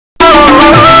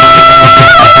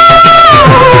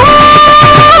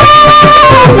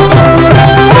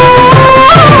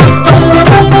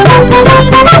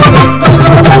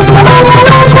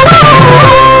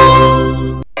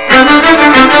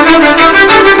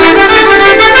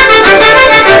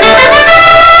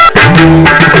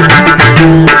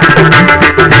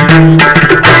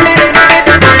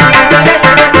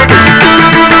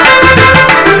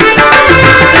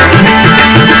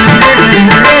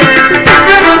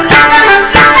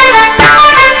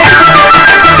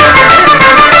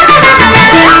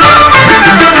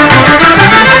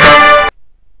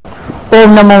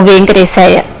ఓం నమో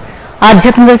వెంకటేశాయ.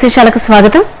 ఆధ్యాత్మిక విశేషాలకు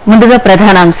స్వాగతం. ముందుగా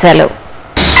ప్రధానాంశాలు.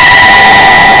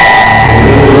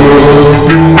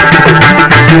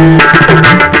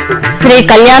 శ్రీ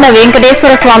కళ్యాణ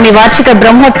వెంకటేశ్వర స్వామి వార్షిక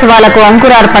బ్రహ్మోత్సవాలకు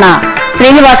అంకురార్పణ.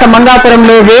 శ్రీనివాస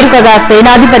మంగాపురంలో వేడుకగా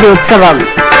సేనాధిపతి ఉత్సవం.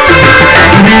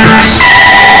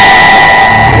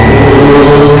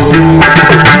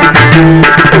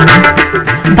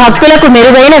 భక్తులకు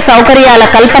మెరుగైన సౌకర్యాల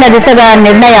కల్పన దిశగా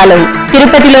నిర్ణయాలు.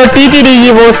 తిరుపతిలో టీటీడీ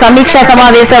ఈవో సమీక్షా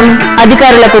సమావేశం.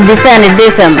 అధికారులకు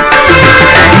దిశానిర్దేశం.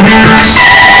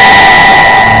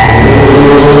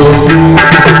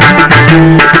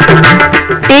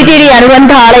 టీటీడీ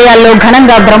అనుబంధ ఆలయాల్లో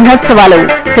ఘనంగా బ్రహ్మోత్సవాలు.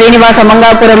 శ్రీనివాస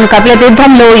మంగాపురం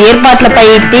కపిలతీర్థంలో ఏర్పాట్లపై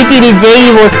టీటీడీ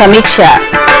జేఈఓ సమీక్ష.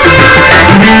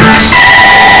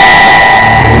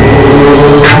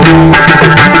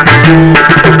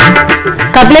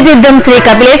 కపిలతీర్థం శ్రీ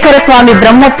కపిలేశ్వర స్వామి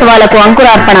బ్రహ్మోత్సవాలకు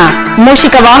అంకురార్పణ.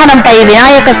 మూషిక వాహనంపై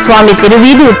వినాయక స్వామి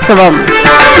తిరువీధి ఉత్సవం.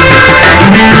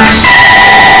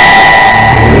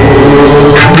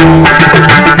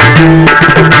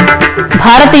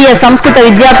 భారతీయ సంస్కృత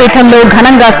విద్యాపీఠంలో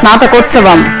ఘనంగా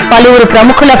స్నాతకోత్సవం. పలువురు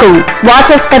ప్రముఖులకు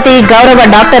వాచస్పతి గౌరవ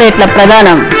డాక్టరేట్ల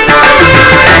ప్రదానం.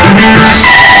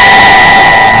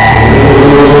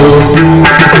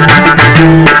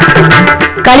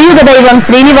 కలియుగ దైవం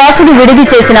శ్రీనివాసుడు విడిది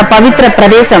చేసిన పవిత్ర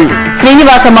ప్రదేశం.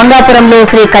 శ్రీనివాస మంగాపురంలో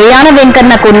శ్రీ కళ్యాణ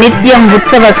వెంకన్నకు నిత్యం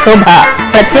ఉత్సవ శోభ.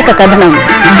 ప్రత్యేక కథనం.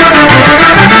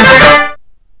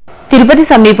 తిరుపతి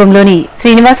సమీపంలోని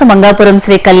శ్రీనివాస మంగాపురం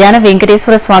శ్రీ కళ్యాణ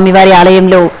వెంకటేశ్వర స్వామి వారి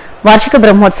ఆలయంలో వార్షిక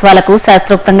బ్రహ్మోత్సవాలకు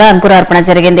శాస్త్రోక్తంగా అంకురార్పణ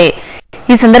జరిగింది.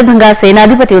 ఈ సందర్భంగా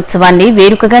సేనాధిపతి ఉత్సవాన్ని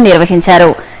వేడుకగా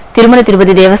నిర్వహించారు. తిరుమల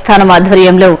తిరుపతి దేవస్థానం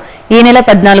ఆధ్వర్యంలో ఈ నెల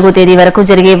 14వ తేదీ వరకు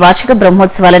జరిగే వార్షిక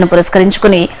బ్రహ్మోత్సవాలను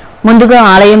పురస్కరించుకుని ముందుగా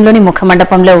ఆలయంలోని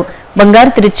ముఖమండపంలో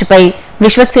బంగారు తిరుచుపై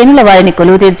విశ్వక్సేనుల వారిని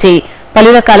కొలువు తీర్చి పలు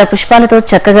రకాల పుష్పాలతో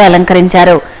చక్కగా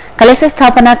అలంకరించారు. కలశ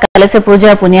స్థాపన, కలశ పూజ,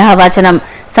 పుణ్యాహవాచనం,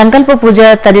 సంకల్ప పూజ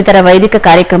తదితర వైదిక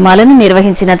కార్యక్రమాలను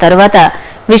నిర్వహించిన తరువాత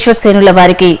విశ్వక్సేనుల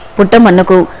వారికి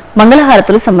పుట్టమన్నుకు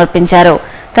మంగళహారతులు సమర్పించారు.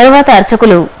 తరువాత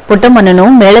అర్చకులు పుట్టమన్నును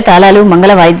మేళతాళాలు,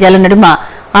 మంగళ వాయిద్యాల నడుమ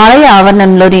ఆలయ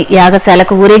ఆవరణంలోని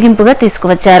యాగశాలకు ఊరేగింపుగా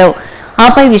తీసుకువచ్చారు.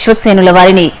 ఆపై విశ్వక్సేనుల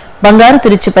వారిని బంగారు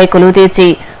తిరుచుపై కొలువు తీర్చి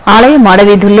ఆలయ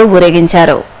మాడవీధుల్లో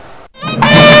ఊరేగించారు.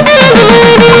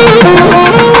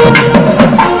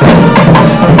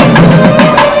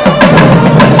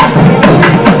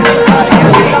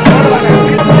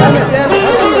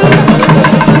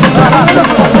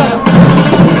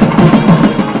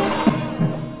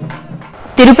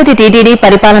 తిరుపతి టీటీడీ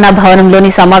పరిపాలనా భవనంలోని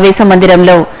సమావేశ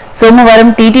మందిరంలో సోమవారం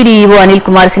టీటీడీ ఈవో అనిల్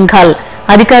కుమార్ సింఘాల్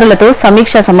అధికారులతో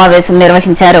సమీక్షా సమావేశం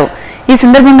నిర్వహించారు. ఈ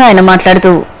సందర్భంగా ఆయన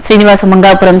మాట్లాడుతూ శ్రీనివాస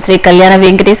మంగాపురం శ్రీ కళ్యాణ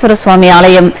వెంకటేశ్వర స్వామి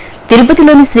ఆలయం,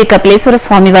 తిరుపతిలోని శ్రీ కపిలేశ్వర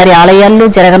స్వామి వారి ఆలయాల్లో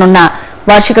జరగనున్న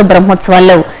వార్షిక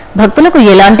బ్రహ్మోత్సవాల్లో భక్తులకు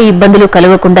ఎలాంటి ఇబ్బందులు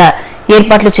కలగకుండా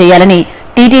ఏర్పాట్లు చేయాలని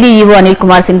టీటీడీ ఈవో అనిల్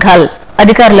కుమార్ సింఘాల్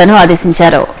అధికారులను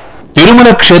ఆదేశించారు. తిరుమల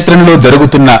క్షేత్రంలో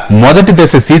జరుగుతున్న మొదటి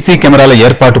దశ సీసీ కెమెరాల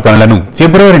ఏర్పాటు పనులను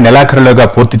ఫిబ్రవరి నెలాఖరులోగా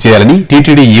పూర్తి చేయాలని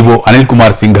టీటీడీ ఈవో అనిల్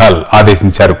కుమార్ సింఘాల్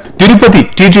ఆదేశించారు. తిరుపతి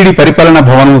టీటీడీ పరిపాలనా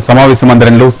భవనం సమావేశ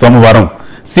మందిరంలో సోమవారం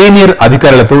సీనియర్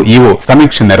అధికారులతో ఈవో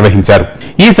సమీక్ష నిర్వహించారు.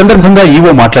 ఈ సందర్భంగా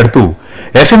ఈవో మాట్లాడుతూ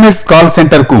ఎఫ్ఎంఎస్ కాల్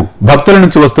సెంటర్ కు భక్తుల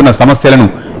నుంచి వస్తున్న సమస్యలను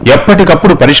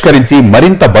ఎప్పటికప్పుడు పరిష్కరించి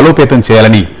మరింత బలోపేతం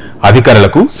చేయాలని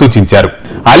అధికారులకు సూచించారు.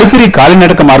 అలిపిరి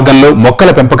కాలినడక మార్గంలో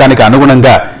మొక్కల పెంపకానికి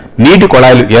అనుగుణంగా నీటి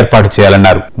కొళాయిలు ఏర్పాటు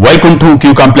చేయాలన్నారు. వైకుంఠం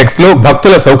క్యూ కాంప్లెక్స్ లో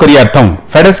భక్తుల సౌకర్యార్థం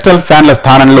ఫెడస్టల్ ఫ్యాన్ల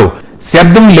స్థానంలో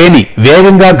శబ్దం లేని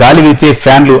వేగంగా గాలి వీచే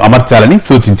ఫ్యాన్లు అమర్చాలని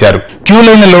సూచించారు. క్యూ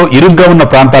లైన్లలో ఇరుగ్గా ఉన్న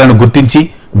ప్రాంతాలను గుర్తించి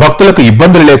భక్తులకు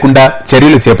ఇబ్బందులు లేకుండా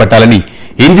చర్యలు చేపట్టాలని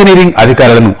ఇంజనీరింగ్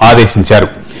అధికారులను ఆదేశించారు.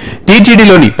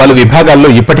 టీటీడీలోని పలు విభాగాల్లో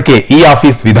ఇప్పటికే ఈ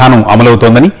ఆఫీస్ విధానం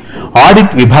అమలవుతోందని,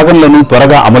 ఆడిట్ విభాగంలోనూ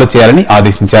త్వరగా అమలు చేయాలని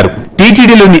ఆదేశించారు.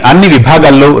 టీటీడీలోని అన్ని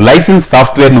విభాగాల్లో లైసెన్స్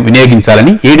సాఫ్ట్వేర్ ను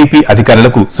వినియోగించాలని ఏడీపీ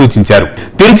అధికారులకు సూచించారు.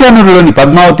 తిరుచానూరులోని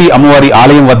పద్మావతి అమ్మవారి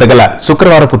ఆలయం వద్ద గల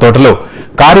శుక్రవారపు తోటలో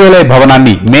కార్యాలయ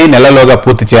భవనాన్ని మే నెలలోగా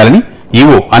పూర్తి చేయాలని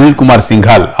ఈవో అనిల్ కుమార్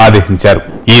సింఘాల్ ఆదేశించారు.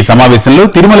 ఈ సమావేశంలో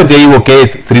Tirumala JEO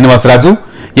K S Srinivasaraju,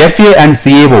 FA and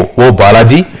CAO oh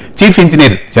Balaji, chief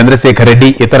engineer Chandrasekhar Reddy,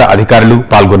 ఇతర అధికారులు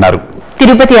పాల్గొన్నారు.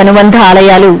 తిరుపతి అనుబంధ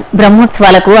ఆలయాలు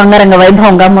బ్రహ్మోత్సవాలకు అంగరంగ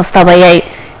వైభవంగా ముస్తాబయ్యాయి.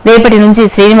 రేపటి నుంచి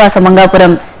శ్రీనివాస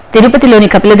మంగాపురం, తిరుపతిలోని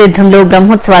కపిలతీర్థంలో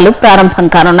బ్రహ్మోత్సవాలు ప్రారంభం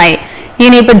కానున్నాయి. ఈ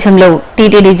నేపథ్యంలో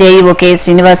టీటీడీ జేఈఓ కె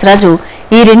శ్రీనివాసరాజు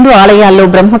ఈ రెండు ఆలయాల్లో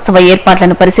బ్రహ్మోత్సవ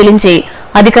ఏర్పాట్లను పరిశీలించి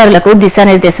అధికారులకు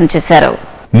దిశానిర్దేశం చేశారు.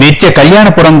 నిత్య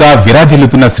కళ్యాణపురంగా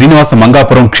విరాజిల్లుతున్న శ్రీనివాస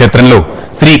మంగాపురం క్షేత్రంలో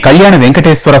శ్రీ కళ్యాణ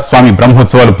వెంకటేశ్వర స్వామి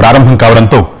బ్రహ్మోత్సవాలు ప్రారంభం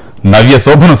కావడంతో నవ్య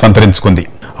శోభను సంతరించుకుంది.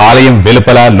 ఆలయం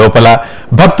వెలుపల లోపల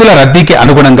భక్తుల రద్దీకి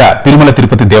అనుగుణంగా తిరుమల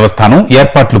తిరుపతి దేవస్థానం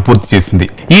ఏర్పాట్లు పూర్తి చేసింది.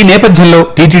 ఈ నేపథ్యంలో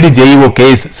టీటీడీ జేఈఓ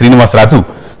కెఎస్ శ్రీనివాసరాజు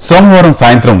సోమవారం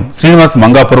సాయంత్రం శ్రీనివాస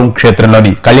మంగాపురం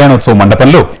క్షేత్రంలోని కళ్యాణోత్సవ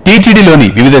మండపంలో టీటీడీలోని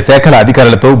వివిధ శాఖల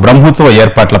అధికారులతో బ్రహ్మోత్సవ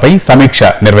ఏర్పాట్లపై సమీక్ష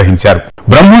నిర్వహించారు.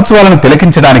 బ్రహ్మోత్సవాలను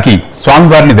తిలకించడానికి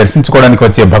స్వామివారిని దర్శించుకోవడానికి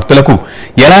వచ్చే భక్తులకు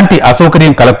ఎలాంటి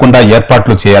అసౌకర్యం కలగకుండా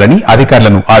ఏర్పాట్లు చేయాలని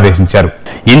అధికారులను ఆదేశించారు.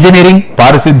 ఇంజనీరింగ్,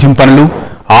 పారిశుద్ధ్యం పనులు,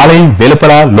 ఆలయం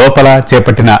వెలుపల లోపల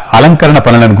చేపట్టిన అలంకరణ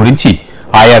పనులను గురించి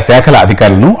ఆయా శాఖల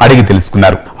అధికారులను అడిగి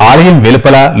తెలుసుకున్నారు. ఆలయం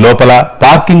వెలుపల లోపల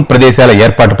పార్కింగ్ ప్రదేశాల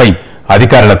ఏర్పాటుపై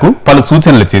అధికారులకు పలు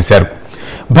సూచనలు చేశారు.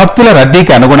 భక్తుల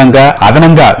రద్దీకి అనుగుణంగా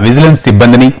అదనంగా విజిలెన్స్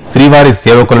సిబ్బందిని, శ్రీవారి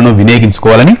సేవకులను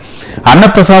వినియోగించుకోవాలని,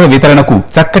 అన్నప్రసాద వితరణకు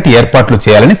చక్కటి ఏర్పాట్లు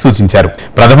చేయాలని సూచించారు.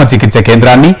 ప్రథమ చికిత్స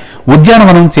కేంద్రాన్ని,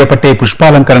 ఉద్యానవనం చేపట్టే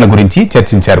పుష్పాలంకరణ గురించి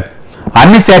చర్చించారు.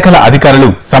 అన్ని శాఖల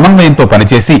అధికారులు సమన్వయంతో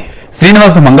పనిచేసి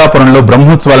శ్రీనివాస మంగాపురంలో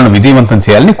బ్రహ్మోత్సవాలను విజయవంతం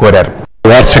చేయాలని కోరారు.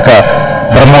 వార్షిక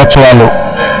బ్రహ్మోత్సవాలు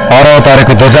 6వ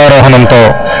తారీఖు ధ్వజారోహణంతో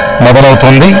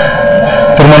మొదలవుతుంది.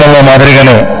 తిరుమలలో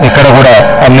మాదిరిగానే ఇక్కడ కూడా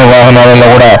అన్ని వాహనాలలో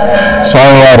కూడా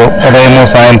స్వామివారు ఉదయము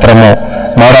సాయంత్రము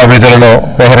మాడా వీధులలో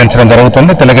వ్యవహరించడం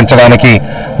జరుగుతుంది. తిలకించడానికి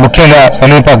ముఖ్యంగా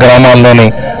సమీప గ్రామాల్లోని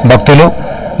భక్తులు,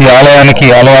 ఈ ఆలయానికి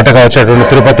అలవాటుగా వచ్చేటువంటి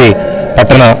తిరుపతి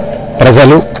పట్టణ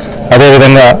ప్రజలు,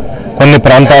 అదేవిధంగా కొన్ని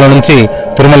ప్రాంతాల నుంచి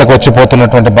తిరుమలకు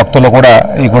వచ్చిపోతున్నటువంటి భక్తులు కూడా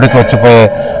ఈ గుడికి వచ్చిపోయే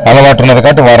అలవాటు ఉన్నది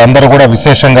కాబట్టి వారందరూ కూడా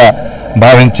విశేషంగా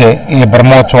భావించే ఈ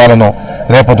బ్రహ్మోత్సవాలను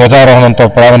రేపు ధ్వజారోహణంతో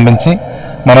ప్రారంభించి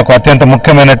మనకు అత్యంత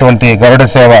ముఖ్యమైనటువంటి గరుడ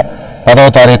సేవ 10వ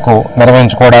తారీఖు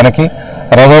నిర్వహించుకోవడానికి,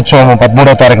 రథోత్సవం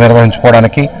 13వ తారీఖు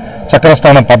నిర్వహించుకోవడానికి,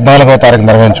 చక్రస్నానం 14వ తారీఖు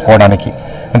నిర్వహించుకోవడానికి,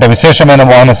 అంటే విశేషమైన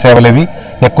వాహన సేవలు ఇవి.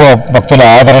 ఎక్కువ భక్తుల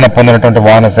ఆదరణ పొందినటువంటి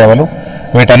వాహన సేవలు.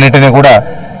 వీటన్నిటినీ కూడా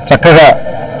చక్కగా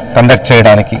కండక్ట్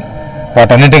చేయడానికి,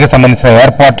 వాటన్నిటికి సంబంధించిన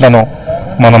ఏర్పాట్లను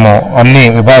మనము అన్ని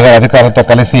విభాగాల అధికారులతో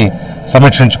కలిసి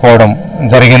సమీక్షించుకోవడం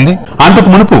జరిగింది. అంతకు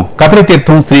మునుపు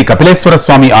కపిలతీర్థం శ్రీ కపిలేశ్వర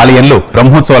స్వామి ఆలయంలో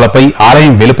బ్రహ్మోత్సవాలపై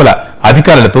ఆలయం వెలుపల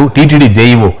అధికారులతో టీటీడీ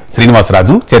జేఈఓ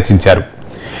శ్రీనివాసరాజు చర్చించారు.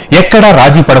 ఎక్కడా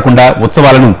రాజీ పడకుండా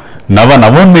ఉత్సవాలను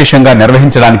నవోన్మేషంగా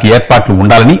నిర్వహించడానికి ఏర్పాట్లు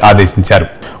ఉండాలని ఆదేశించారు.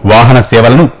 వాహన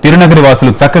సేవలను తిరునగరి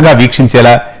వాసులు చక్కగా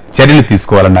వీక్షించేలా చర్యలు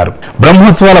తీసుకోవాలన్నారు.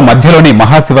 బ్రహ్మోత్సవాల మధ్యలోనే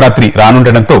మహాశివరాత్రి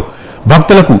రానుండటంతో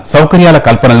భక్తులకు సౌకర్యాల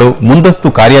కల్పనలో ముందస్తు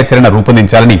కార్యాచరణ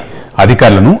రూపొందించాలని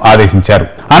అధికారులను ఆదేశించారు.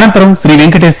 అనంతరం శ్రీ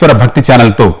వెంకటేశ్వర భక్తి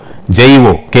ఛానల్ తో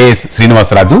జేఈఓ కెఎస్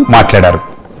శ్రీనివాసరాజు మాట్లాడారు.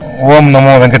 ఓం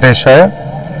నమో వెంకటేశాయ.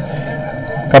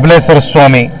 కపిలేశ్వర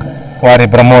స్వామి వారి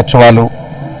బ్రహ్మోత్సవాలు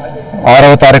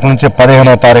 6వ తారీఖు నుంచి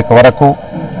 15వ తారీఖు వరకు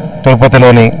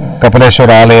తిరుపతిలోని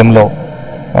కపిలేశ్వర ఆలయంలో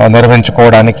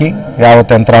నిర్వహించుకోవడానికి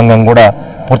యావత్ యంత్రాంగం కూడా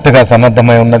పూర్తిగా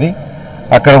సన్నద్ధమై ఉన్నది.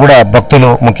 అక్కడ కూడా భక్తులు,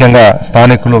 ముఖ్యంగా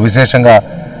స్థానికులు విశేషంగా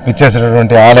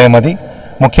విచ్చేసేటటువంటి ఆలయం అది.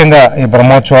 ముఖ్యంగా ఈ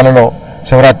బ్రహ్మోత్సవాలలో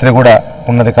శివరాత్రి కూడా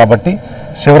ఉన్నది కాబట్టి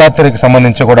శివరాత్రికి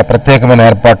సంబంధించి కూడా ప్రత్యేకమైన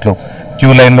ఏర్పాట్లు,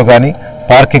 క్యూ లైన్లు కానీ,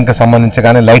 పార్కింగ్కి సంబంధించి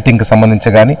కానీ, లైటింగ్కి సంబంధించి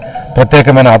కానీ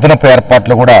ప్రత్యేకమైన అదనపు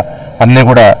ఏర్పాట్లు కూడా అన్నీ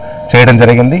కూడా చేయడం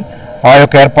జరిగింది. ఆ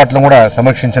యొక్క ఏర్పాట్లను కూడా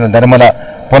సమీక్షించిన ధర్మల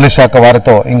పోలీస్ శాఖ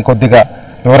వారితో ఇంకొద్దిగా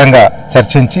వివరంగా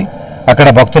చర్చించి అక్కడ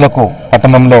భక్తులకు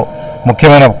పట్టణంలో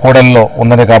ముఖ్యమైన కూడల్లో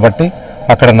ఉన్నది కాబట్టి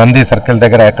అక్కడ నంది సర్కిల్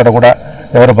దగ్గర ఎక్కడ కూడా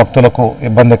ఎవరు భక్తులకు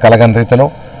ఇబ్బంది కలగని రీతిలో,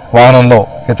 వాహనంలో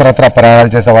ఇతరత్ర ప్రయాణాలు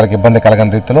చేసే వారికి ఇబ్బంది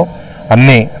కలగని రీతిలో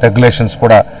అన్ని రెగ్యులేషన్స్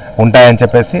కూడా ఉంటాయని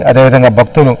చెప్పేసి, అదేవిధంగా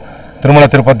భక్తులు తిరుమల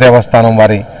తిరుపతి దేవస్థానం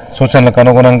వారి సూచనలకు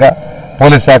అనుగుణంగా,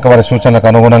 పోలీస్ శాఖ వారి సూచనలకు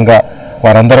అనుగుణంగా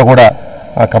వారందరూ కూడా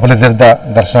కపిలతీర్థ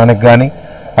దర్శనానికి కానీ,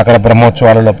 అక్కడ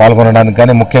బ్రహ్మోత్సవాలలో పాల్గొనడానికి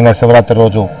కానీ, ముఖ్యంగా శివరాత్రి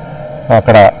రోజు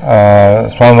అక్కడ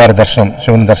స్వామివారి దర్శనం,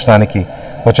 శివుని దర్శనానికి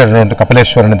వచ్చేటువంటి,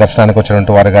 కపిలేశ్వరుని దర్శనానికి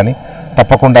వచ్చేటువంటి వారు కానీ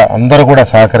తప్పకుండా అందరూ కూడా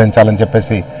సహకరించాలని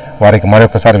చెప్పేసి వారికి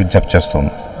మరొకసారి విజ్ఞప్తి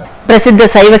చేస్తుంది. ప్రసిద్ధ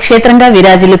శైవ క్షేత్రంగా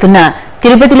విరాజిల్లుతున్న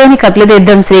తిరుపతిలోని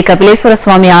కపిలతీర్థం శ్రీ కపిలేశ్వర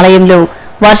స్వామి ఆలయంలో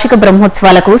వార్షిక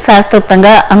బ్రహ్మోత్సవాలకు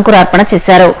శాస్త్రోక్తంగా అంకురార్పణ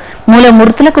చేశారు.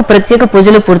 మూలమూర్తులకు ప్రత్యేక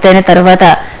పూజలు పూర్తయిన తరువాత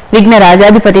విఘ్న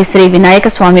రాజాధిపతి శ్రీ వినాయక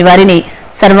స్వామి వారిని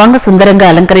సర్వాంగ సుందరంగా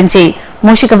అలంకరించి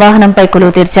మూషిక వాహనంపై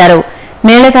కొలువు తీర్చారు.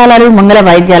 మేళతాళాలు, మంగళ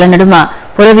వాయిద్యాల నడుమ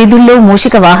పురవీధుల్లో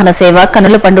మూషిక వాహన సేవ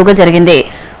కనుల పండుగ జరిగింది.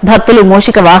 భక్తులు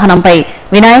మూషిక వాహనంపై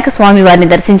వినాయక స్వామి వారిని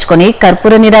దర్శించుకుని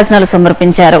కర్పూర నీరాజనాలు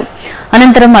సమర్పించారు.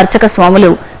 అనంతరం అర్చక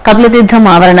స్వాములు కపిలతీర్థం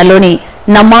ఆవరణలోని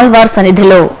నమ్మాళ్వార్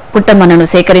సన్నిధిలో పుట్టమన్నను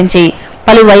సేకరించి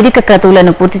పలు వైదిక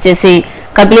క్రతువులను పూర్తి చేసి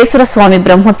కపిలేశ్వర స్వామి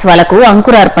బ్రహ్మోత్సవాలకు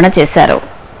అంకురార్పణ చేశారు.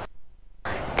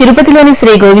 తిరుపతిలోని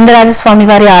శ్రీ గోవిందరాజస్వామి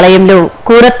వారి ఆలయంలో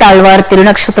కూరత్తాళ్వార్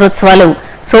తిరునక్షత్రోత్సవాలు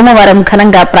సోమవారం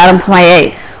ఘనంగా ప్రారంభమయ్యాయి.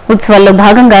 ఉత్సవాల్లో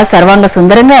భాగంగా సర్వాంగ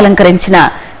సుందరంగా అలంకరించిన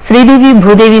శ్రీదేవి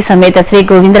భూదేవి సమేత శ్రీ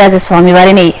గోవిందరాజస్వామి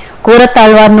వారిని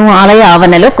కూరత్తాళ్వార్ను ఆలయ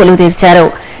ఆవరణలో కొలువు తీర్చారు.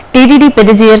 టీటీడీ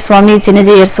పెద్దజీయర్ స్వామి,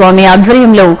 చిన్నజీయర్ స్వామి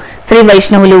ఆధ్వర్యంలో శ్రీ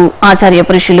వైష్ణవులు, ఆచార్య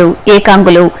పురుషులు,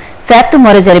 ఏకాంగులు,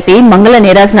 శాప్తుమోర జరిపి మంగళ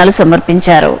నీరాజనాలు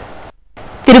సమర్పించారు.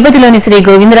 తిరుపతిలోని శ్రీ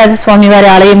గోవిందరాజస్వామి వారి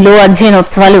ఆలయంలో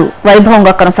అధ్యయనోత్సవాలు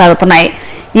వైభవంగా కొనసాగుతున్నాయి.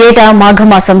 ఏటా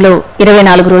మాఘమాసంలో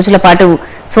 24 రోజుల పాటు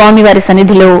స్వామివారి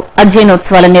సన్నిధిలో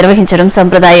అధ్యయనోత్సవాలను నిర్వహించడం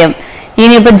సంప్రదాయం. ఈ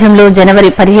నేపథ్యంలో జనవరి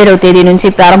 17వ తేదీ నుంచి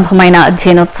ప్రారంభమైన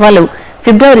అధ్యయనోత్సవాలు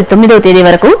ఫిబ్రవరి 9వ తేదీ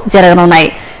వరకు జరగనున్నాయి.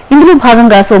 ఇందులో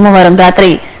భాగంగా సోమవారం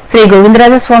రాత్రి శ్రీ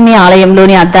గోవిందరాజస్వామి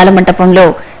ఆలయంలోని అద్దాల మంటపంలో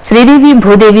శ్రీదేవి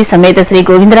భూదేవి సమేత శ్రీ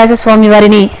గోవిందరాజస్వామి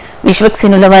వారిని,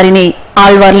 విశ్వక్సేనుల వారిని,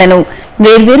 ఆళ్వార్లను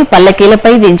వేర్వేరు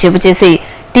పల్లకీలపై వేంచేపు చేసి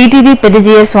టీటీడీ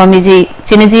పెద్దజీయర్ స్వామీజీ,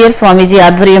 చిన్నజీయర్ స్వామీజీ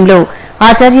ఆధ్వర్యంలో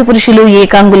ఆచార్య పురుషులు,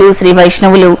 ఏకాంగులు, శ్రీ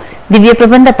వైష్ణవులు దివ్య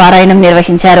ప్రబంధ పారాయణం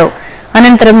నిర్వహించారు.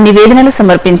 అనంతరం నివేదనలు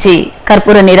సమర్పించి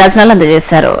కర్పూర నీరాజనాలు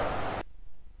అందజేశారు.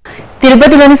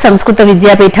 తిరుపతిలోని సంస్కృత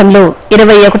విద్యాపీఠంలో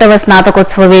 21వ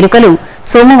స్నాతకోత్సవ వేడుకలు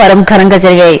సోమవారం ఘనంగా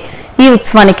జరిగాయి. ఈ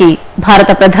ఉత్సవానికి భారత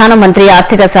ప్రధానమంత్రి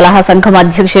ఆర్థిక సలహా సంఘం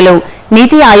అధ్యక్షులు,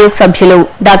 నీతి ఆయోగ్ సభ్యులు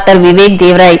డాక్టర్ వివేక్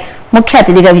దేవరాయ్ ముఖ్య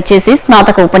అతిథిగా విచ్చేసి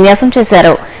స్నాతక ఉపన్యాసం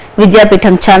చేశారు.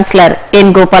 విద్యాపీఠం ఛాన్సలర్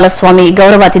ఎన్ గోపాలస్వామి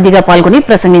గౌరవ అతిథిగా పాల్గొని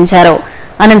ప్రసంగించారు.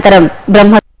 అనంతరం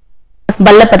బ్రహ్మ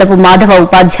బల్లపదపు మాధవ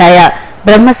ఉపాధ్యాయ,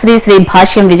 బ్రహ్మశ్రీ శ్రీ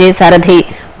భాష్యం విజయసారథి,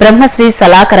 బ్రహ్మశ్రీ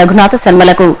సలాక రఘునాథ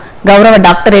శర్మలకు గౌరవ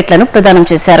డాక్టరేట్లను ప్రదానం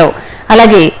చేశారు.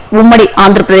 అలాగే ఉమ్మడి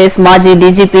ఆంధ్రప్రదేశ్ మాజీ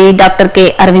DGP doctor K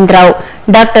Aravind Rao,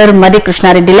 doctor మర్రి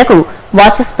కృష్ణారెడ్డిలకు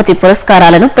వాచస్పతి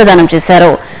పురస్కారాలను ప్రదానం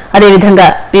చేశారు. అదేవిధంగా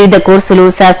వివిధ కోర్సులు,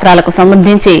 శాస్త్రాలకు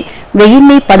సంబంధించి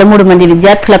 1013 మంది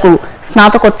విద్యార్థులకు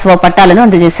స్నాతకోత్సవ పట్టాలను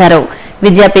అందజేశారు.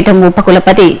 విద్యాపీఠం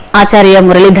ఉపకులపతి ఆచార్య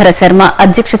మురళీధర శర్మ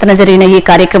అధ్యక్షతన జరిగిన ఈ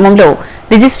కార్యక్రమంలో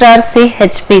రిజిస్ట్రార్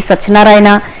సిహెచ్పి సత్యనారాయణ,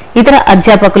 ఇతర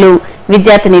అధ్యాపకులు,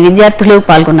 విద్యార్థులు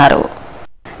పాల్గొన్నారు.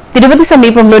 తిరుపతి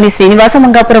సమీపంలోని శ్రీనివాస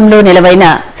మంగాపురంలో నెలవైన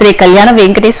శ్రీ కళ్యాణ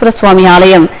వెంకటేశ్వర స్వామి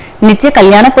ఆలయం నిత్య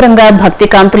కళ్యాణపురంగా భక్తి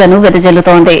కాంతులను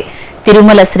వెదజల్లుతోంది.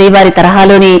 తిరుమల శ్రీవారి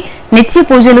తరహాలోని నిత్య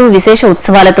పూజలు, విశేష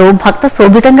ఉత్సవాలతో భక్త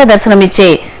శోభితంగా దర్శనమిచ్చే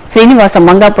శ్రీనివాస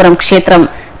మంగాపురం క్షేత్రం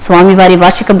స్వామివారి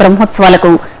వార్షిక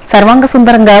బ్రహ్మోత్సవాలకు సర్వాంగ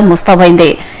సుందరంగా ముస్తాబైంది.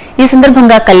 ఈ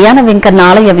సందర్భంగా కళ్యాణ వెంకన్న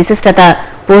ఆలయ విశిష్టత,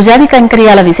 పూజాది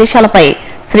కైంకర్యాల విశేషాలపై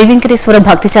శ్రీ వెంకటేశ్వర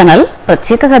భక్తి ఛానల్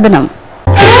ప్రత్యేక కథనం.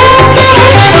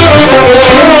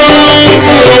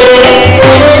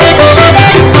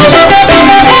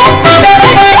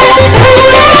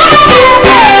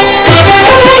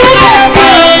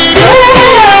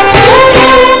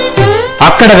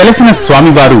 అక్కడ వెలసిన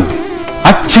స్వామివారు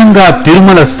అచ్చంగా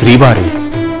తిరుమల శ్రీవారే.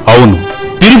 అవును,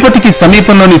 తిరుపతికి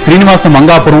సమీపంలోని శ్రీనివాస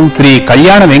మంగాపురం శ్రీ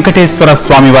కళ్యాణ వెంకటేశ్వర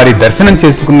స్వామివారి దర్శనం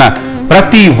చేసుకున్న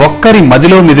ప్రతి ఒక్కరి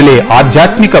మదిలో మిదిలే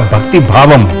ఆధ్యాత్మిక భక్తి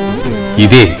భావం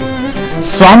ఇదే.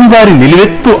 స్వామివారి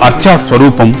నిలువెత్తు అర్చా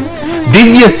స్వరూపం,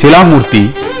 దివ్య శిలామూర్తి,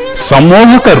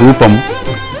 సమ్మోహక రూపం,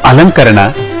 అలంకరణ,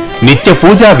 నిత్య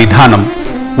పూజా విధానం,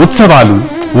 ఉత్సవాలు,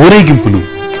 ఊరేగింపులు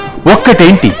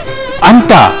ఒక్కటేంటి,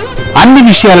 అంతా అన్ని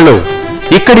విషయాలలో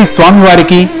ఇక్కడి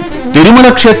స్వామివారికి, తిరుమల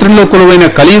క్షేత్రంలో కొలువైన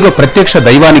కలియుగ ప్రత్యక్ష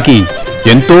దైవానికి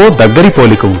ఎంతో దగ్గరి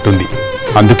పోలిక ఉంటుంది.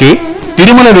 అందుకే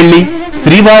తిరుమల వెళ్లి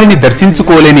శ్రీవారిని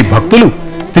దర్శించుకోలేని భక్తులు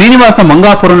శ్రీనివాస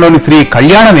మంగాపురంలోని శ్రీ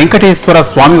కళ్యాణ వెంకటేశ్వర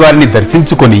స్వామివారిని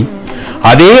దర్శించుకొని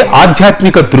అదే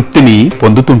ఆధ్యాత్మిక తృప్తిని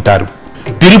పొందుతుంటారు.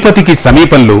 తిరుపతికి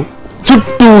సమీపంలో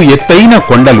చుట్టూ ఎత్తైన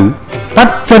కొండలు,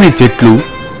 పచ్చని చెట్లు,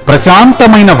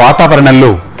 ప్రశాంతమైన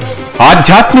వాతావరణంలో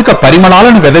ఆధ్యాత్మిక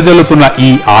పరిమళాలను వెదజల్లుతున్న ఈ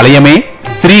ఆలయమే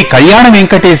శ్రీ కళ్యాణ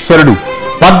వెంకటేశ్వరుడు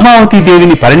పద్మావతి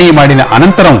దేవిని పరిణయమాడిన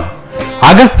అనంతరం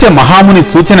అగస్త్య మహాముని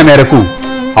సూచన మేరకు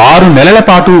 6 నెలల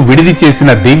పాటు విడిది చేసిన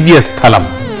దివ్య స్థలం.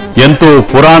 ఎంతో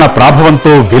పురాణ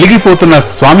ప్రాభవంతో వెలిగిపోతున్న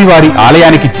స్వామివారి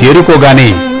ఆలయానికి చేరుకోగానే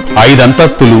 5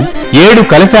 అంతస్తులు, 7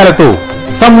 కలశాలతో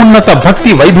సమున్నత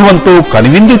భక్తి వైభవంతో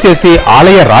కనువిందు చేసే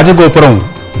ఆలయ రాజగోపురం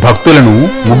భక్తులను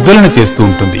ముగ్ధులను చేస్తూ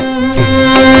ఉంటుంది.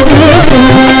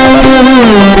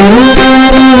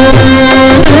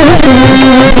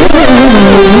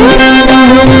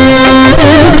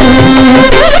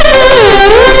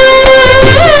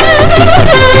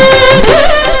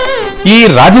 ఈ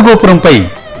రాజగోపురంపై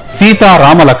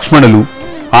సీతారామ లక్ష్మణులు,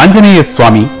 ఆంజనేయ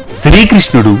స్వామి,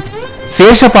 శ్రీకృష్ణుడు,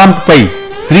 శేషపాంపై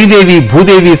శ్రీదేవి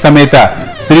భూదేవి సమేత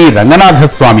శ్రీ రంగనాథ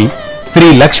స్వామి, శ్రీ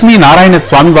లక్ష్మీనారాయణ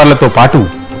స్వామి వార్లతో పాటు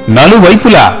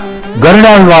నలువైపులా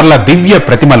గరుడాళ్వార్ల దివ్య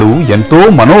ప్రతిమలు ఎంతో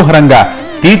మనోహరంగా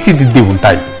తీర్చిదిద్ది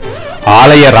ఉంటాయి.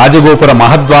 ఆలయ రాజగోపుర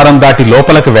మహద్వారం దాటి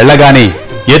లోపలకు వెళ్లగానే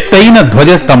ఎత్తైన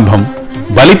ధ్వజస్తంభం,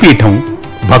 బలిపీఠం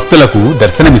భక్తులకు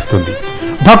దర్శనమిస్తుంది.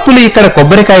 భక్తులు ఇక్కడ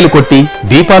కొబ్బరికాయలు కొట్టి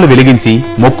దీపాలు వెలిగించి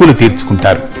మొక్కులు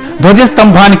తీర్చుకుంటారు.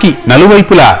 ధ్వజస్తంభానికి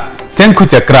నలువైపులా శంఖు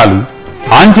చక్రాలు,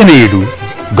 ఆంజనేయుడు,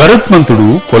 గరుత్మంతుడు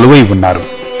కొలువై ఉన్నారు.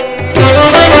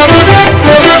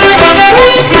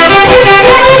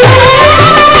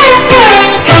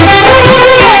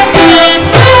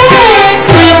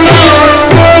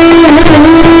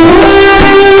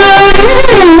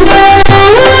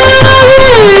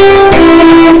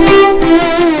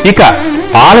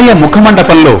 ఆలయ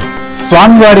ముఖమండపంలో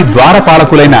స్వామివారి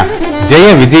ద్వారపాలకులైన జయ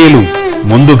విజయులు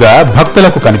ముందుగా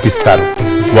భక్తులకు కనిపిస్తారు.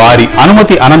 వారి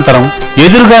అనుమతి అనంతరం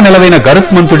ఎదురుగా నిలవైన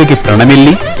గరుత్మంతుడికి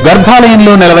ప్రణమిల్లి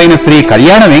గర్భాలయంలో నిలవైన శ్రీ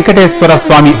కళ్యాణ వెంకటేశ్వర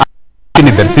స్వామి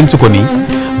దర్శించుకుని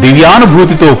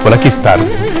దివ్యానుభూతితో పులకిస్తారు.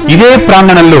 ఇదే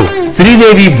ప్రాంగణంలో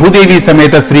శ్రీదేవి భూదేవి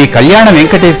సమేత శ్రీ కళ్యాణ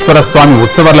వెంకటేశ్వర స్వామి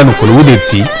ఉత్సవాలను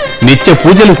కొలువుదీర్చి నిత్య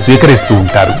పూజలు స్వీకరిస్తూ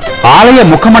ఉంటారు. ఆలయ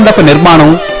ముఖమండప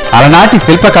నిర్మాణం అలనాటి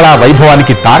శిల్పకళా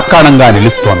వైభవానికి తార్కాణంగా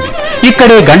నిలుస్తోంది.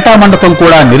 ఇక్కడే ఘంటా మండపం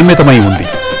కూడా నిర్మితమై ఉంది.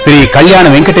 శ్రీ కళ్యాణ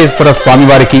వెంకటేశ్వర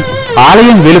స్వామివారికి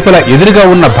ఆలయం వెలుపల ఎదురుగా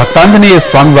ఉన్న భక్తాంజనేయ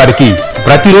స్వామివారికి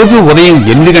ప్రతిరోజు ఉదయం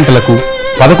 8 గంటలకు,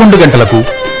 11 గంటలకు,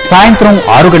 సాయంత్రం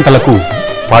 6 గంటలకు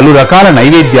పలు రకాల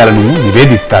నైవేద్యాలను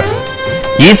నివేదిస్తారు.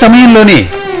 ఈ సమయంలోనే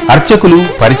అర్చకులు,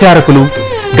 పరిచారకులు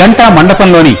ఘంటా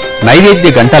మండపంలోని నైవేద్య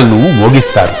గంటలను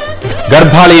మోగిస్తారు.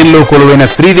 గర్భాలయంలో కొలువైన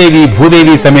శ్రీదేవి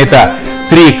భూదేవి సమేత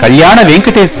శ్రీ కళ్యాణ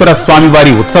వెంకటేశ్వర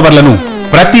స్వామివారి ఉత్సవాలను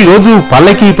ప్రతిరోజు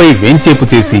పల్లకీపై వేంచేపు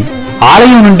చేసి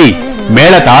ఆలయం నుండి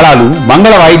మేళ తాళాలు,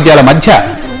 మంగళ వాయిద్యాల మధ్య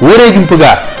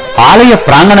ఊరేగింపుగా ఆలయ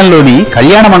ప్రాంగణంలోని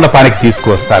కళ్యాణ మండపానికి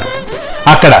తీసుకువస్తారు.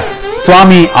 అక్కడ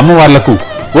స్వామి అమ్మవార్లకు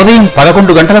ఉదయం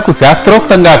 11 గంటలకు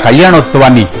శాస్త్రోక్తంగా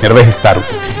కళ్యాణోత్సవాన్ని నిర్వహిస్తారు.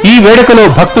 ఈ వేడుకలో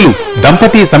భక్తులు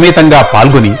దంపతి సమేతంగా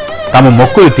పాల్గొని తమ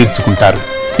మొక్కులు తీర్చుకుంటారు.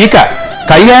 ఇక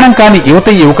కళ్యాణం కాని యువత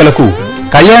యువకులకు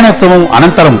కళ్యాణోత్సవం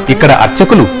అనంతరం ఇక్కడ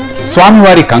అర్చకులు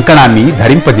స్వామివారి కంకణాన్ని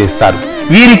ధరింపజేస్తారు.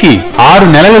 వీరికి 6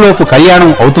 నెలలలోపు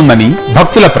కళ్యాణం అవుతుందని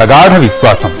భక్తుల ప్రగాఢ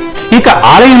విశ్వాసం. ఇక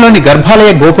ఆలయంలోని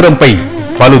గర్భాలయ గోపురంపై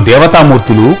పలు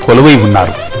దేవతామూర్తులు కొలువై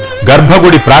ఉన్నారు.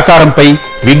 గర్భగుడి ప్రాకారంపై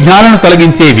విఘ్నాలను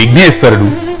తొలగించే విఘ్నేశ్వరుడు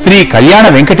శ్రీ కళ్యాణ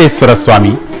వెంకటేశ్వర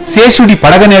స్వామి, శేషుడి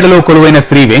పడగనేడలో కొలువైన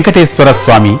శ్రీ వెంకటేశ్వర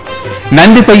స్వామి,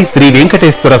 నందిపై శ్రీ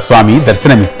వెంకటేశ్వర స్వామి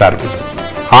దర్శనమిస్తారు.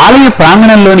 ఆలయ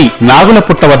ప్రాంగణంలోని నాగుల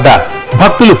పుట్ట వద్ద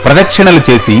భక్తులు ప్రదక్షిణలు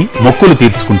చేసి మొక్కులు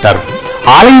తీర్చుకుంటారు.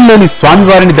 ఆలయంలోని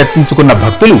స్వామివారిని దర్శించుకున్న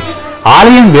భక్తులు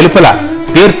ఆలయం వెలుపల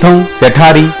తీర్థం,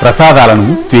 శఠారి, ప్రసాదాలను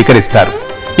స్వీకరిస్తారు.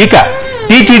 ఇక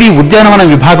టీటీడీ ఉద్యానవన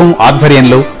విభాగం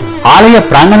ఆధ్వర్యంలో ఆలయ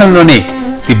ప్రాంగణంలోనే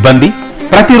సిబ్బంది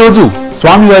ప్రతిరోజు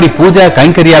స్వామివారి పూజా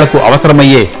కైంకర్యాలకు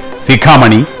అవసరమయ్యే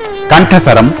శిఖామణి,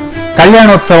 కంఠసరం,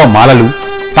 కళ్యాణోత్సవ మాలలు,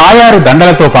 తాయారు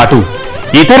దండలతో పాటు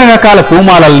ఇతర రకాల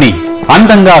పూమాలల్ని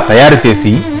అందంగా తయారు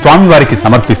చేసి స్వామివారికి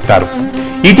సమర్పిస్తారు.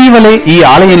 ఇటీవలే ఈ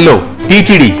ఆలయంలో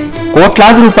టీటీడీ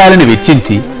కోట్లాది రూపాయలను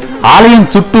వెచ్చించి ఆలయం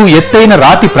చుట్టూ ఎత్తైన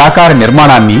రాతి ప్రాకార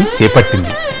నిర్మాణాన్ని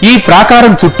చేపట్టింది. ఈ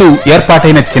ప్రాకారం చుట్టూ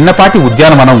ఏర్పాటైన చిన్నపాటి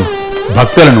ఉద్యానవనం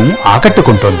భక్తులను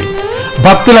ఆకట్టుకుంటోంది.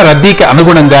 భక్తుల రద్దీకి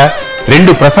అనుగుణంగా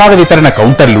 2 ప్రసాద వితరణ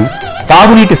కౌంటర్లు,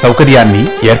 తాగునీటి సౌకర్యాన్ని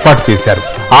ఏర్పాటు చేశారు.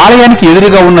 ఆలయానికి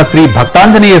ఎదురుగా ఉన్న శ్రీ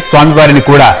భక్తాంజనేయ స్వామివారిని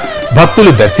కూడా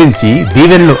భక్తులు దర్శించి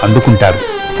దీవెనలు అందుకుంటారు.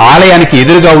 ఆలయానికి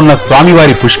ఎదురుగా ఉన్న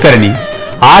స్వామివారి పుష్కరిణి,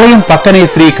 ఆలయం పక్కనే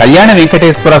శ్రీ కళ్యాణ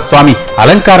వెంకటేశ్వర స్వామి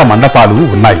అలంకార మండపాలు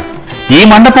ఉన్నాయి. ఈ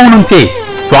మండపం నుంచే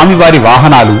స్వామివారి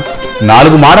వాహనాలు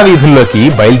 4 మాడ వీధుల్లోకి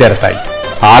బయలుదేరతాయి.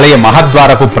 ఆలయ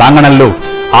మహద్వారపు ప్రాంగణంలో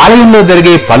ఆలయంలో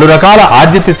జరిగే పలు రకాల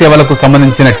ఆర్జిత సేవలకు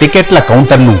సంబంధించిన టికెట్ల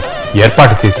కౌంటర్ను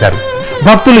ఏర్పాటు చేశారు.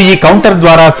 భక్తులు ఈ కౌంటర్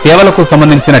ద్వారా సేవలకు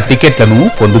సంబంధించిన టికెట్లను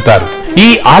పొందుతారు. ఈ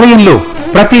ఆలయంలో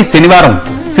ప్రతి శనివారం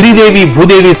శ్రీదేవి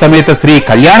భూదేవి సమేత శ్రీ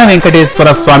కళ్యాణ వెంకటేశ్వర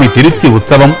స్వామి తిరుచి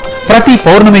ఉత్సవం, ప్రతి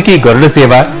పౌర్ణమికి గరుడ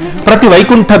సేవ, ప్రతి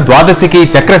వైకుంఠ ద్వాదశికి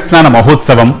చక్రస్నాన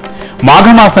మహోత్సవం,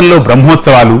 మాఘమాసంలో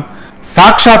బ్రహ్మోత్సవాలు,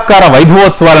 సాక్షాత్కార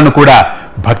వైభవోత్సవాలను కూడా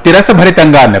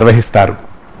భక్తిరసభరితంగా నిర్వహిస్తారు.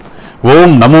 ఓం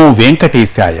నమో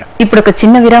వెంకటేశాయ. ఇప్పుడు ఒక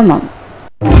చిన్న విరామం.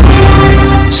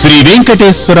 శ్రీ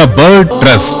వెంకటేశ్వర బర్డ్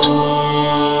ట్రస్ట్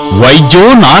వైద్యో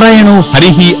నారాయణో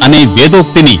హరిహి అనే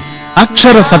వేదోక్తిని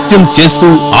అక్షర సత్యం చేస్తూ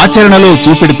ఆచరణలో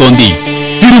చూపెడుతోంది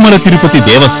తిరుమల తిరుపతి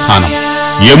దేవస్థానం.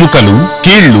 ఎముకలు,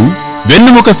 కీళ్లు,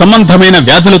 వెన్నుముక సంబంధమైన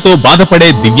వ్యాధులతో బాధపడే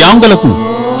దివ్యాంగులకు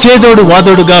చేదోడు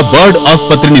వాదోడుగా బర్డ్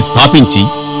ఆసుపత్రిని స్థాపించి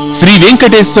శ్రీ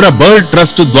వెంకటేశ్వర బర్డ్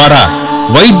ట్రస్ట్ ద్వారా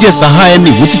వైద్య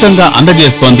సహాయాన్ని ఉచితంగా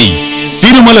అందజేస్తోంది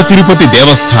తిరుమల తిరుపతి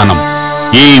దేవస్థానం.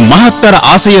 ఈ మహత్తర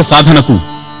ఆశయ సాధనకు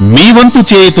మీ వంతు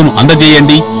చేయూతను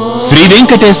అందజేయండి. శ్రీ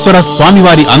వెంకటేశ్వర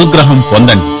స్వామివారి అనుగ్రహం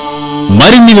పొందండి.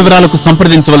 మరిన్ని వివరాలకు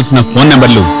సంప్రదించవలసిన ఫోన్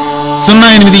నంబర్లు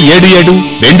 087722777777,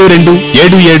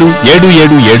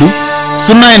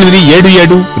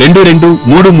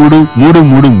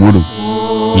 087722333333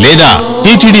 లేదా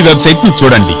టీటీడీ వెబ్సైట్ ను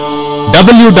చూడండి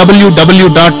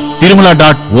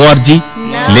www.tirumala.org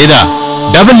లేదా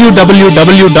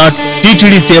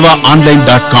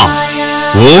www.ttdsevaonline.com.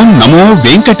 ఓం నమో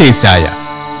వెంకటేశాయ.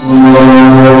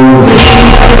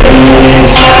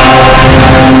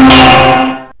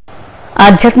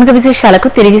 ఆధ్యాత్మిక విశేషాలకు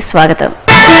తిరిగి స్వాగతం.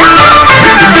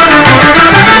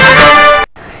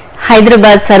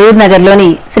 హైదరాబాద్ సరూర్ నగర్ లోని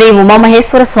శ్రీ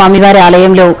ఉమామహేశ్వర స్వామివారి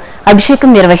ఆలయంలో అభిషేకం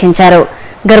నిర్వహించారు.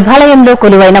 గర్భాలయంలో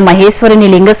కొలువైన మహేశ్వరుని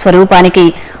లింగ స్వరూపానికి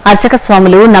అర్చక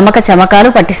స్వాములు నమ్మక చమకాలు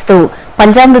పట్టిస్తూ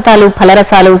పంచామృతాలు,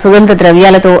 ఫలరసాలు, సుగంధ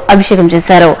ద్రవ్యాలతో అభిషేకం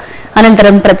చేశారు.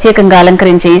 అనంతరం ప్రత్యేకంగా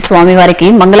అలంకరించి స్వామివారికి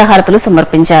మంగళహారతులు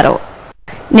సమర్పించారు.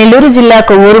 నెల్లూరు జిల్లా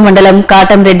కొవ్వూరు మండలం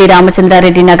కాటంరెడ్డి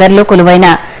రామచంద్రారెడ్డి నగర్లో కొలువైన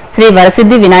శ్రీ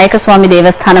వరసిద్ధి వినాయక స్వామి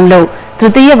దేవస్థానంలో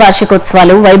తృతీయ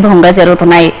వార్షికోత్సవాలు వైభవంగా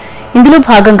జరుగుతున్నాయి. ఇందులో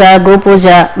భాగంగా గోపూజ,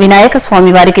 వినాయక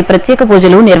స్వామివారికి ప్రత్యేక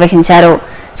పూజలు నిర్వహించారు.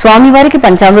 స్వామివారికి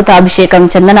పంచామృతాభిషేకం,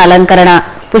 చందన అలంకరణ,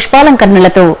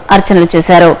 పుష్పాలంకరణలతో అర్చనలు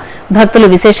చేశారు. భక్తులు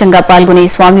విశేషంగా పాల్గొని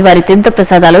స్వామివారి తీర్థ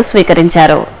ప్రసాదాలు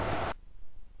స్వీకరించారు.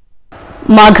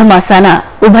 మాఘమాసాన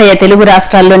ఉభయ తెలుగు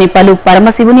రాష్ట్రాల్లోని పలు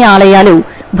పరమశివుని ఆలయాలు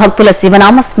భక్తుల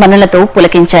శివనామ స్మరణలతో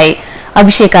పులకించాయి.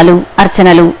 అభిషేకాలు,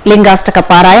 అర్చనలు, లింగాష్టక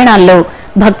పారాయణాల్లో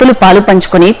భక్తులు పాలు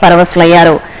పంచుకుని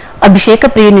పరవశులయ్యారు. అభిషేక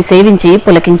ప్రియుని సేవించి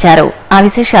పులకించారు. ఆ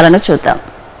విశేషాలను చూద్దాం.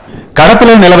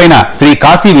 కడపలో నెలవైన శ్రీ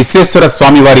కాశీ విశ్వేశ్వర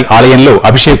స్వామివారి ఆలయంలో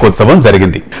అభిషేకోత్సవం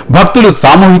జరిగింది. భక్తులు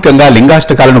సామూహికంగా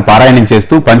లింగాష్టకాలను పారాయణం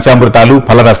చేస్తూ పంచామృతాలు,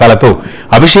 ఫలరసాలతో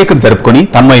అభిషేకం జరుపుకుని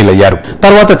తన్మయులయ్యారు.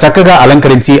 తర్వాత చక్కగా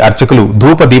అలంకరించి అర్చకులు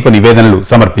ధూప దీప నివేదనలు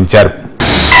సమర్పించారు.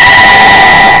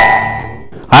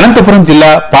 అనంతపురం జిల్లా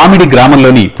పామిడి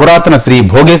గ్రామంలోని పురాతన శ్రీ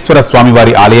భోగేశ్వర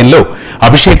స్వామివారి ఆలయంలో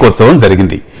అభిషేకోత్సవం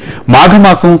జరిగింది.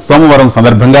 మాఘమాసం సోమవారం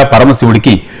సందర్భంగా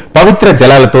పరమశివుడికి పవిత్ర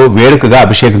జలాలతో వేడుకగా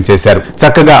అభిషేకం చేశారు.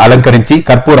 చక్కగా అలంకరించి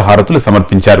కర్పూర హారతులు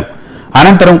సమర్పించారు.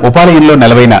 అనంతరం ఉపాలయంలో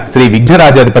నెలవైన శ్రీ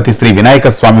విఘ్నరాజాధిపతి శ్రీ వినాయక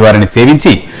స్వామివారిని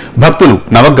సేవించి భక్తులు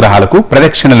నవగ్రహాలకు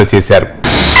ప్రదక్షిణలు చేశారు.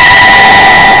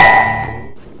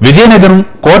 విజయనగరం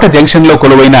కోట జంక్షన్ లో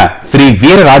కొలువైన శ్రీ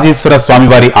వీరరాజేశ్వర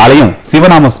స్వామివారి ఆలయం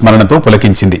శివనామ స్మరణతో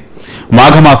పులకించింది.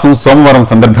 మాఘమాసం సోమవారం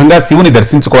సందర్భంగా శివుని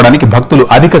దర్శించుకోవడానికి భక్తులు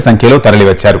అధిక సంఖ్యలో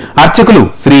తరలివచ్చారు. అర్చకులు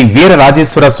శ్రీ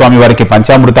వీరరాజేశ్వర స్వామివారికి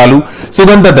పంచామృతాలు,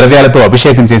 సుగంధ ద్రవ్యాలతో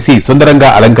అభిషేకం చేసి సుందరంగా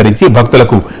అలంకరించి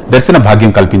భక్తులకు దర్శన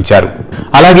భాగ్యం కల్పించారు.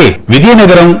 అలాగే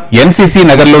విజయనగరం ఎన్సీసీ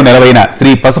నగర్లో నెలవైన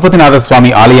శ్రీ పశుపతినాథ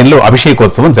స్వామి ఆలయంలో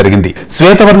అభిషేకోత్సవం జరిగింది.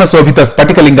 శ్వేతవర్ణ శోభిత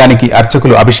స్ఫటికలింగానికి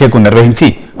అర్చకులు అభిషేకం నిర్వహించి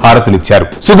హారతులిచ్చారు.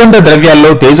 సుగంధ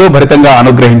ద్రవ్యాల్లో తేజోభరితంగా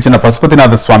అనుగ్రహించిన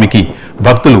పశుపతినాథ స్వామికి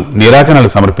భక్తులు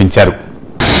నీరాజనాలు సమర్పించారు.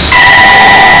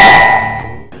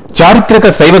 చారిత్రక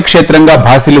శైవ క్షేత్రంగా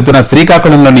భాసిల్లుతున్న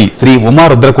శ్రీకాకుళంలోని శ్రీ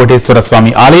ఉమారుద్రకోటేశ్వర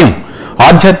స్వామి ఆలయం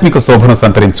ఆధ్యాత్మిక శోభను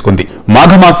సంతరించుకుంది.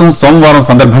 మాఘమాసం సోమవారం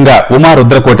సందర్భంగా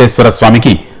ఉమారుద్రకోటేశ్వర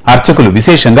స్వామికి అర్చకులు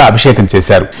విశేషంగా అభిషేకం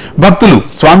చేశారు. భక్తులు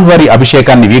స్వామివారి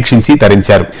అభిషేకాన్ని వీక్షించి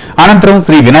తరించారు. అనంతరం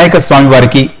శ్రీ వినాయక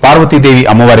స్వామివారికి, పార్వతీదేవి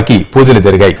అమ్మవారికి పూజలు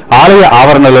జరిగాయి. ఆలయ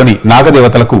ఆవరణలోని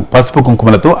నాగదేవతలకు పసుపు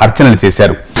కుంకుమలతో అర్చనలు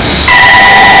చేశారు.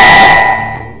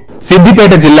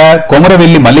 సిద్దిపేట జిల్లా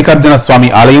కొమరవెల్లి మల్లికార్జున స్వామి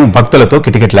ఆలయం భక్తులతో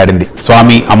కిటకిటలాడింది.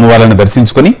 స్వామి అమ్మవార్లను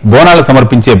దర్శించుకుని బోనాలు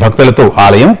సమర్పించే భక్తులతో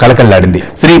ఆలయం కలకల్లాడింది.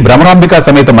 శ్రీ భ్రమరాంబిక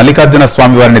సమేత మల్లికార్జున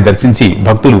స్వామి వారిని దర్శించి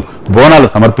భక్తులు బోనాలు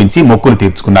సమర్పించి మొక్కులు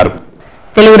తీర్చుకున్నారు.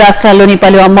 తెలుగు రాష్ట్రాల్లోని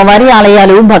పలు అమ్మవారి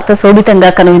ఆలయాలు భక్త శోభితంగా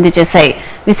కనువిందు చేశాయి.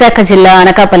 విశాఖ జిల్లా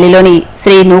అనకాపల్లిలోని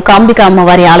శ్రీ నూకాంబిక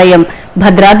అమ్మవారి ఆలయం,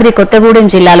 భద్రాద్రి కొత్తగూడెం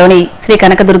జిల్లాలోని శ్రీ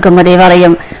కనకదుర్గమ్మ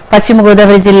దేవాలయం, పశ్చిమ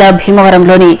గోదావరి జిల్లా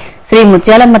భీమవరంలోని శ్రీ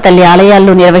ముత్యాలమ్మ తల్లి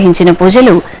ఆలయాల్లో నిర్వహించిన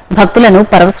పూజలు భక్తులను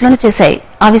పరవశులను చేశాయి.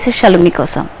 ఆ విశేషాలు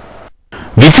మీకోసం.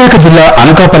 విశాఖ జిల్లా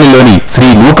అనకాపల్లిలోని శ్రీ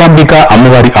నూకాంబిక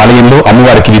అమ్మవారి ఆలయంలో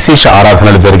అమ్మవారికి విశేష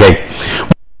ఆరాధనలు జరిగాయి.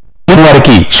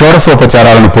 అమ్మవారికి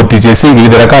షోడశోపచారాలను పూర్తి చేసి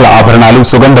వివిధ రకాల ఆభరణాలు,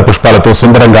 సుగంధ పుష్పాలతో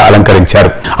సుందరంగా అలంకరించారు.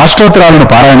 అష్టోత్తరాలను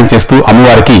పారాయణం చేస్తూ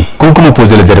అమ్మవారికి కుంకుమ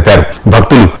పూజలు జరిపారు.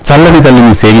 భక్తులు చల్లని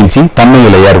తల్లిని సేవించి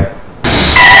తన్మయులయ్యారు.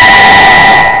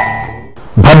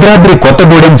 భద్రాద్రి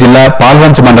కొత్తగూడెం జిల్లా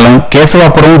పాల్వంచ మండలం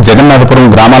కేశవాపురం, జగన్నాథపురం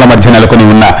గ్రామాల మధ్య నెలకొని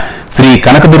ఉన్న శ్రీ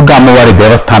కనకదుర్గ అమ్మవారి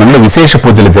దేవస్థానంలో విశేష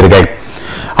పూజలు జరిగాయి.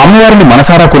 అమ్మవారిని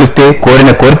మనసారా కొలిస్తే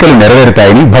కోరిన కోరికలు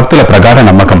నెరవేరుతాయని భక్తుల ప్రగాఢ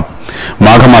నమ్మకం.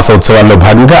 మాఘమాసోత్సవాల్లో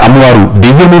భాగంగా అమ్మవారు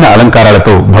దివ్యమైన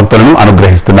అలంకారాలతో భక్తులను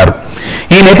అనుగ్రహిస్తున్నారు.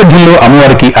 ఈ నేపథ్యంలో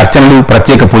అమ్మవారికి అర్చనలు,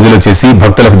 ప్రత్యేక పూజలు చేసి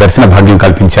భక్తులకు దర్శన భాగ్యం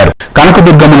కల్పించారు.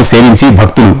 కనకదుర్గమ్మను సేవించి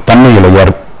భక్తులు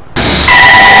తన్మయులయ్యారు.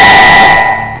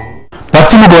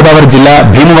 పశ్చిమ గోదావరి జిల్లా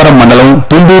భీమవరం మండలం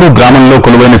తుండూరు గ్రామంలో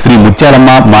కొలువైన శ్రీ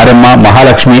ముత్యాలమ్మ, మారెమ్మ,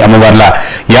 మహాలక్ష్మి అమ్మవార్ల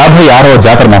 56వ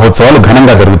జాతర మహోత్సవాలు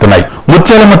ఘనంగా జరుగుతున్నాయి.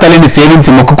 ముత్యాలమ్మ తల్లిని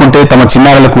సేవించి మొక్కుకుంటే తమ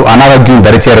చిన్నారులకు అనారోగ్యం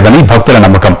దరిచేరదని భక్తుల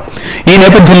నమ్మకం. ఈ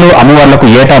నేపథ్యంలో అమ్మవార్లకు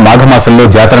ఏటా మాఘమాసంలో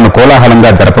జాతరను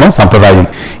కోలాహలంగా జరపడం సంప్రదాయం.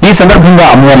 ఈ సందర్భంగా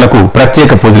అమ్మవార్లకు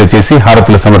ప్రత్యేక పూజలు చేసి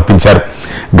హారతులు సమర్పించారు.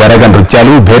 గరగ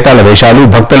నృత్యాలు, భేతాల వేషాలు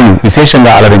భక్తులను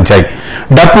విశేషంగా అలరించాయి.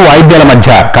 డప్పు వాయిద్యాల మధ్య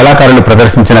కళాకారులు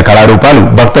ప్రదర్శించిన కళారూపాలు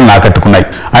భక్తులను ఆకట్టుకున్నాయి.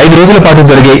 5 రోజుల పాటు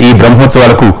జరిగే ఈ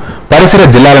బ్రహ్మోత్సవాలకు పరిసర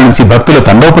జిల్లాల నుంచి భక్తులు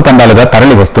తండోపతండాలుగా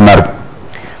తరలి వస్తున్నారు.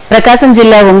 ప్రకాశం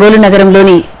జిల్లా ఒంగోలు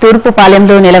నగరంలోని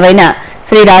తూర్పుపాలెంలో నెలవైన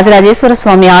శ్రీ రాజరాజేశ్వర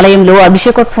స్వామి ఆలయంలో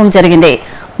అభిషేకోత్సవం జరిగింది.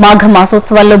 మాఘ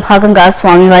మాసోత్సవాల్లో భాగంగా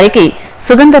స్వామివారికి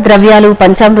సుగంధ ద్రవ్యాలు,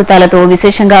 పంచామృతాలతో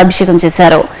విశేషంగా అభిషేకం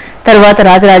చేశారు. తరువాత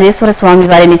రాజరాజేశ్వర స్వామి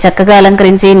వారిని చక్కగా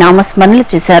అలంకరించి నామస్మరణలు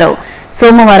చేశారు.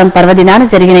 సోమవారం పర్వదినాన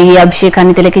జరిగిన ఈ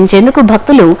అభిషేకాన్ని తిలకించేందుకు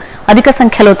భక్తులు అధిక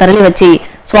సంఖ్యలో తరలివచ్చి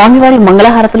స్వామివారి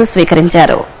మంగళహారతులు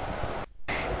స్వీకరించారు.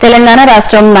 తెలంగాణ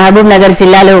రాష్ట్రం మహబూబ్ నగర్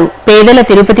జిల్లాలో పేదల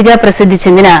తిరుపతిగా ప్రసిద్ది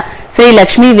చెందిన శ్రీ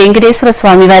లక్ష్మీ వెంకటేశ్వర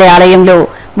స్వామివారి ఆలయంలో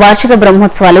వార్షిక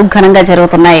బ్రహ్మోత్సవాలు ఘనంగా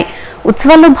జరుగుతున్నాయి.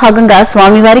 ఉత్సవాల్లో భాగంగా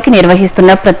స్వామివారికి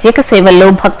నిర్వహిస్తున్న ప్రత్యేక సేవల్లో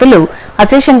భక్తులు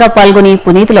అశేషంగా పాల్గొని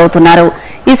పునీతులవుతున్నారు.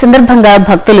 ఈ సందర్భంగా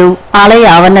భక్తులు ఆలయ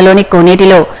ఆవరణలోని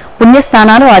కోనేటిలో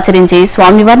పుణ్యస్నానాలు ఆచరించి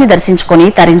స్వామివారిని దర్శించుకుని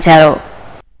తరించారు.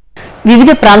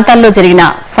 వివిధ ప్రాంతాల్లో జరిగిన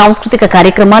సాంస్కృతిక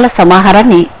కార్యక్రమాల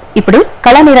సమాహారాన్ని ఇప్పుడు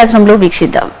కళా నీరాజనంలో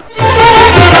వీక్షిద్దాం.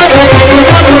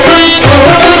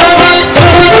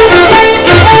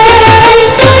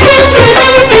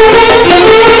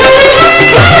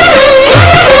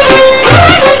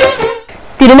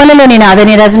 తిరుమలలోని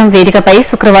నాదనీరాజనం వేదికపై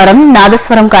శుక్రవారం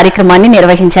నాదస్వరం కార్యక్రమాన్ని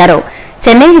నిర్వహించారు.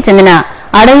 చెన్నైకి చెందిన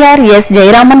అడయార్ ఎస్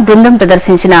జయరామన్ బృందం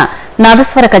ప్రదర్శించిన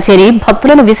నాదస్వర కచేరీ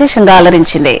భక్తులను విశేషంగా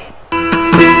అలరించింది.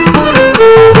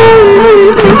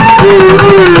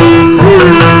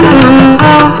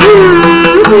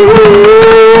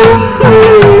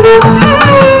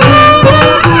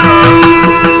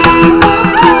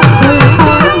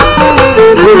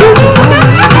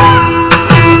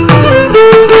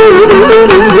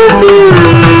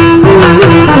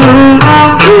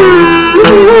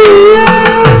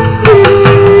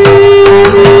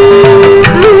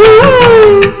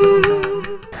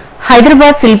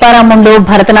 హైదరాబాద్ శిల్పారామంలో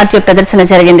భరతనాట్య ప్రదర్శన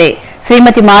జరిగింది.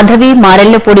 శ్రీమతి మాధవి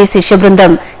మారెళ్లపూడి శిష్య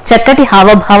బృందం చక్కటి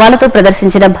హావభావాలతో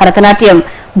ప్రదర్శించిన భరతనాట్యం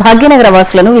భాగ్యనగర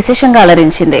వాసులను విశేషంగా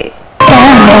అలరించింది.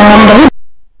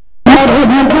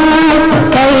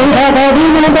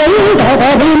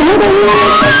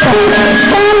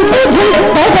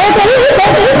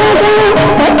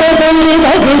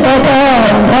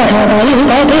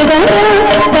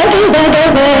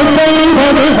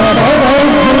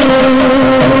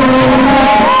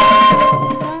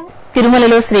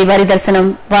 తిరుమలలో శ్రీవారి దర్శనం,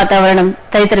 వాతావరణం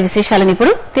తదితర విశేషాలను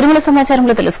ఇప్పుడు తిరుమల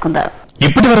సమాచారంలో తెలుసుకుందాం.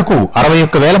 ఇప్పటి వరకు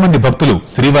 61,000 మంది భక్తులు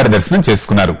శ్రీవారి దర్శనం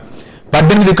చేసుకున్నారు.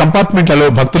 18 కంపార్ట్మెంట్లలో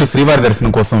భక్తులు శ్రీవారి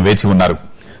దర్శనం కోసం వేచి ఉన్నారు.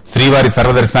 శ్రీవారి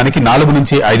సర్వదర్శనానికి 4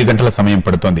 నుంచి 5 గంటల సమయం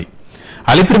పడుతోంది.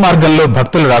 అలిపిరి మార్గంలో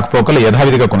భక్తుల రాకపోకలు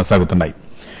యథావిధిగా కొనసాగుతున్నాయి.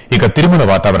 ఇక తిరుమల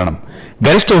వాతావరణం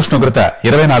గరిష్ట ఉష్ణోగ్రత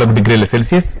 24 డిగ్రీల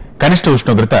సెల్సియస్, కనిష్ట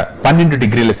ఉష్ణోగ్రత 12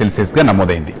 డిగ్రీల సెల్సియస్ గా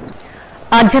నమోదైంది.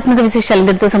 ఆధ్యాత్మిక విశేషాలు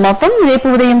ఇంతటితో సమాప్తం. రేపు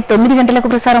ఉదయం 9 గంటలకు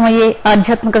ప్రసారం అయ్యే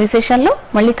ఆధ్యాత్మిక విశేషాల్లో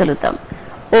మళ్లీ కలుద్దాం.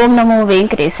 ఓం నమో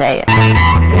వెంకటేశాయ.